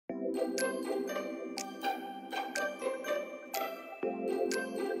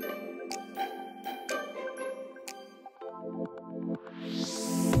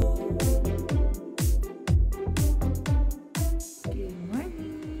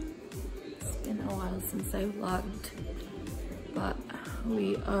Since I vlogged, but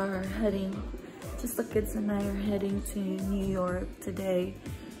we are heading, just the kids and I are heading to New York today.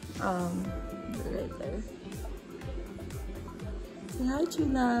 Right there. Say hi,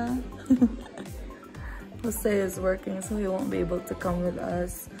 Chula. Jose is working, so he won't be able to come with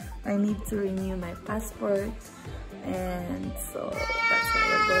us. I need to renew my passport, and so that's why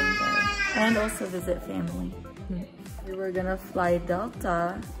we're going there. And also visit family. We were gonna fly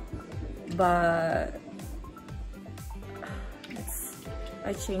Delta, but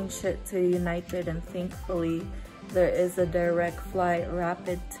I changed it to United, and thankfully there is a direct flight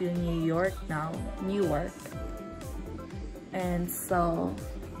rapid to New York now, Newark. And so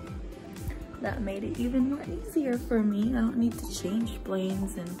that made it even more easier for me. I don't need to change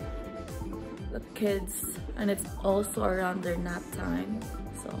planes, and the kids, and it's also around their nap time,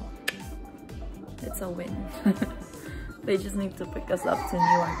 so it's a win. They just need to pick us up to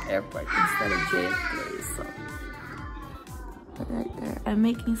Newark Airport instead of JFK, so right there. I'm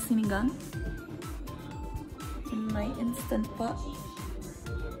making sinigang in my Instant Pot,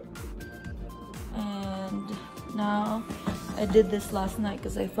 and now I did this last night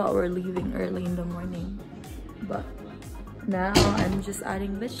because I thought we're leaving early in the morning, but now I'm just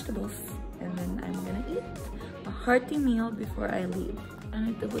adding vegetables, and then I'm gonna eat a hearty meal before I leave. I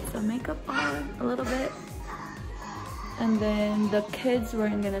need to put some makeup on a little bit. And then the kids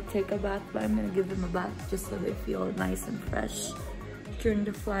weren't gonna take a bath, but I'm gonna give them a bath just so they feel nice and fresh during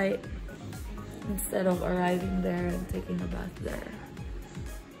the flight, instead of arriving there and taking a bath there,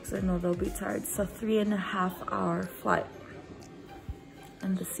 because I know they'll be tired. It's a 3.5-hour flight,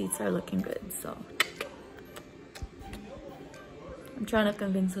 and the seats are looking good, so I'm trying to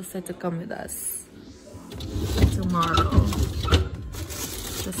convince Jose to come with us tomorrow,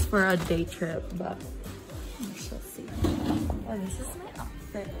 just for a day trip, but we shall see. Oh, this is my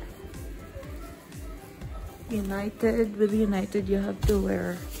outfit. With United you have to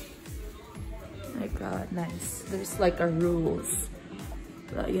wear, my god, nice. There's like a rules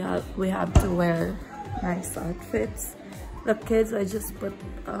that we have to wear nice outfits. The kids, I just put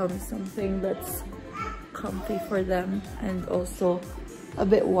something that's comfy for them and also a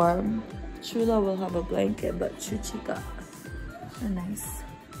bit warm. Chula will have a blanket, but Chuchi got a nice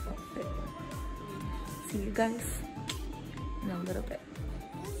outfit. See you guys in a little bit.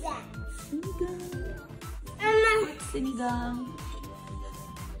 Sinigang. Sinigang.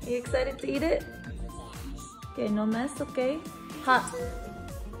 Are you excited to eat it? Okay, no mess, okay? Hot.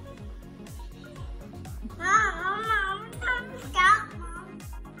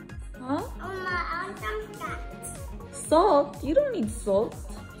 Huh? Salt? You don't need salt.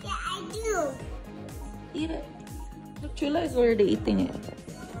 Yeah, I do. Eat it. Look, Chula is already eating it.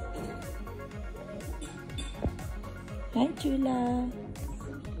 Hi, Chula.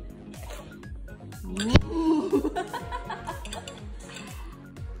 Ooh.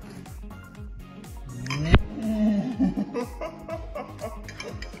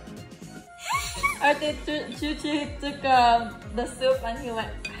 I think Chuchi took the soup and he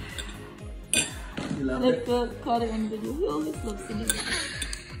went. You love Like it? caught it in video. He always loves it.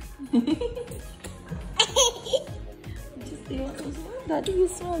 Just Daddy, you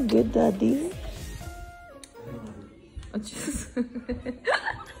smell good, Daddy. Just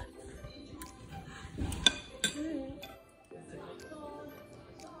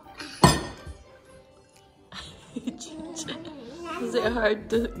Is it hard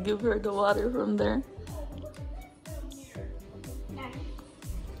to give her the water from there?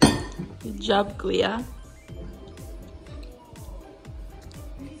 Good job, Kuya.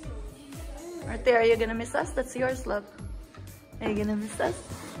 Right there, are you gonna miss us? That's yours, love. Are you gonna miss us?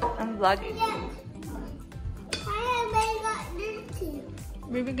 I'm vlogging. Baby got dirty.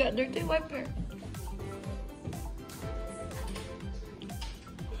 Baby got dirty, wipe her.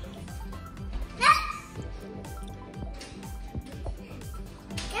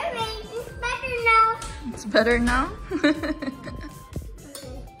 It's better now?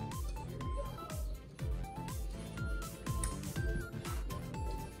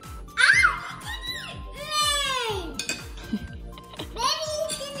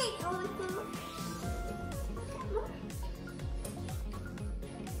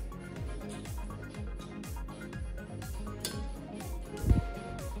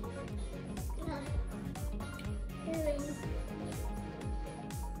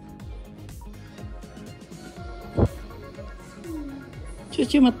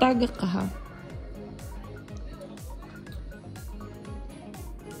 Chuchi, matagak ka ha.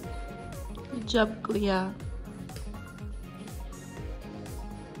 Good job, kuya.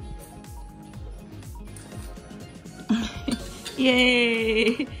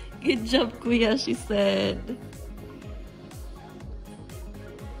 Yay! Good job, kuya, she said.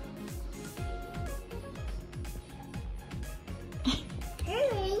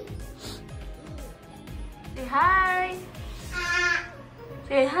 Say hi!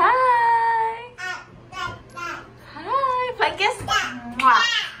 Say hi! Hi! Flying kiss! Mwah.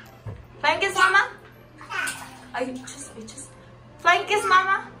 Flying kiss, mama! Ay, just. Flying kiss,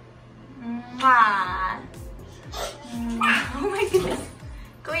 mama! Mwah. Oh my goodness.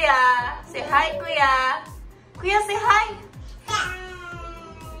 Kuya! Say hi, kuya! Kuya, say hi!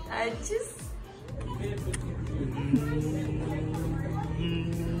 I just...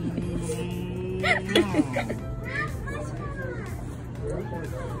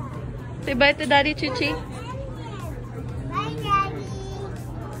 Say bye to Daddy, Chuchi. Bye, Daddy.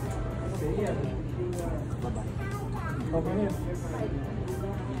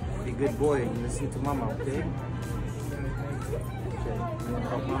 Be a good boy and listen to mama, okay?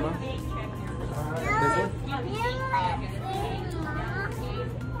 Help mama?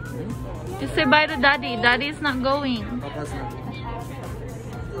 Just say bye to Daddy. Daddy is not going. Papa's not.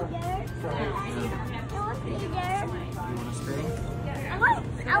 You wanna stay?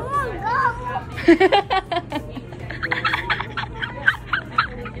 I won't go.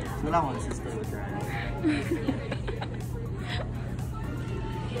 Well, I want to stay with her.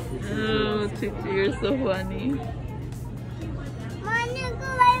 Oh, Chuchi, you're so funny.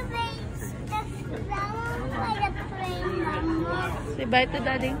 Say bye to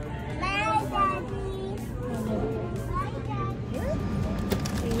Daddy. Bye, Daddy.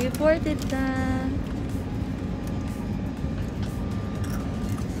 We boarded that.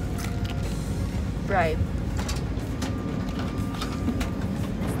 Right.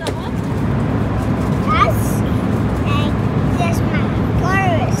 Is that one? That's my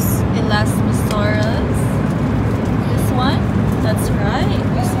forest. Elasmosaurus. This one? That's right.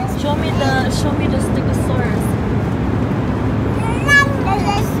 Show me the Stegosaurus.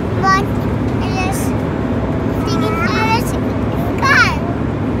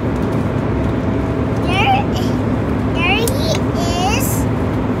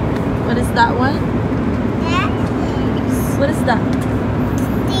 What is that one? What is that?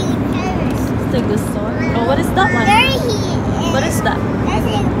 Stegosaurus. Oh, what is that one? What is that?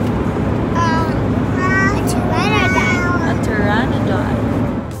 A pteranodon.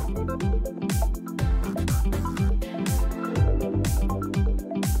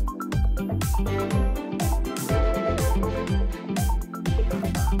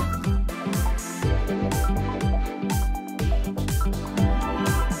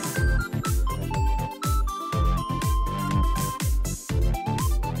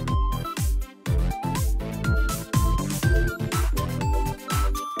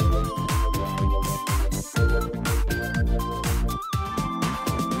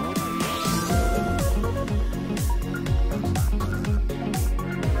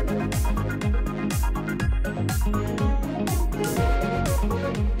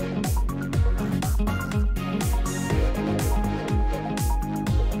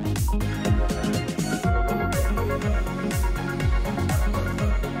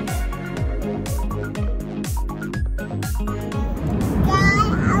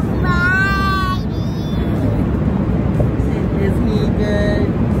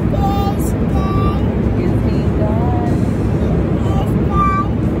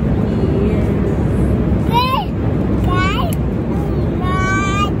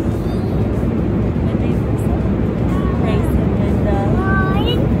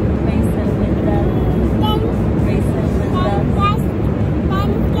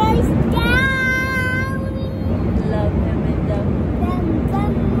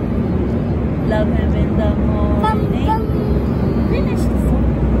 Love him in the morning. Finish the song.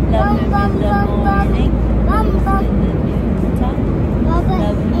 Love him in the morning. Love him in the noontime. Love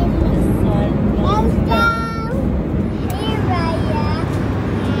him when the sun goes down. Here I am.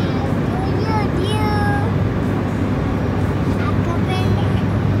 How do you do?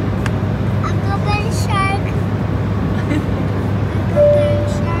 Aquaman shark. Aquaman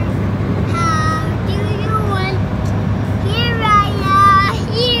shark. How do you want? Here I am.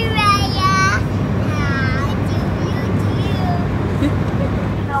 Here I am. How do you do?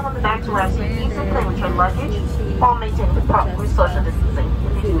 Now on the back to our seats and play with your luggage while maintaining the proper social distancing.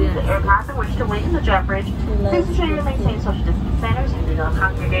 If you leave the aircraft and wish to wait in the jet bridge, please ensure you maintain social distance standards and do not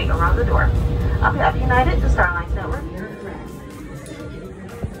congregate around the door. On behalf of United, the Starlines Network,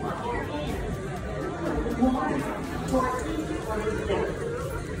 We're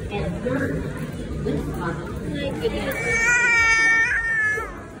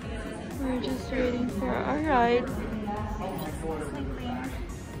just waiting for our ride.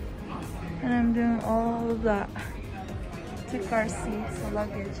 And I'm doing all of that. Two car seats, a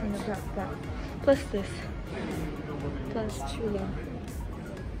luggage, and a backpack. Plus this. Plus Chula.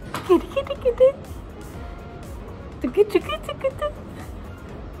 Kitty, kitty, kitty. Tuku, tuku, tuku, tuku.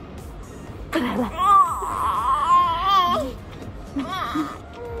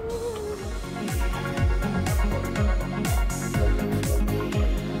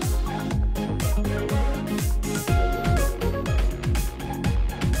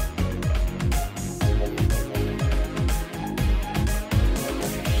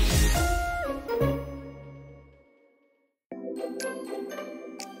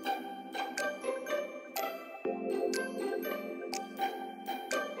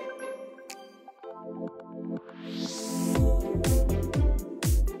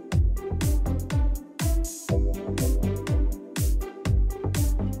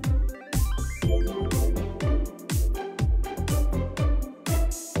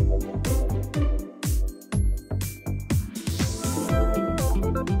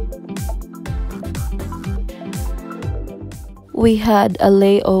 We had a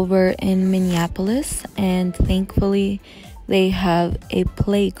layover in Minneapolis, and thankfully they have a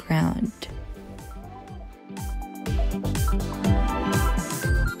playground.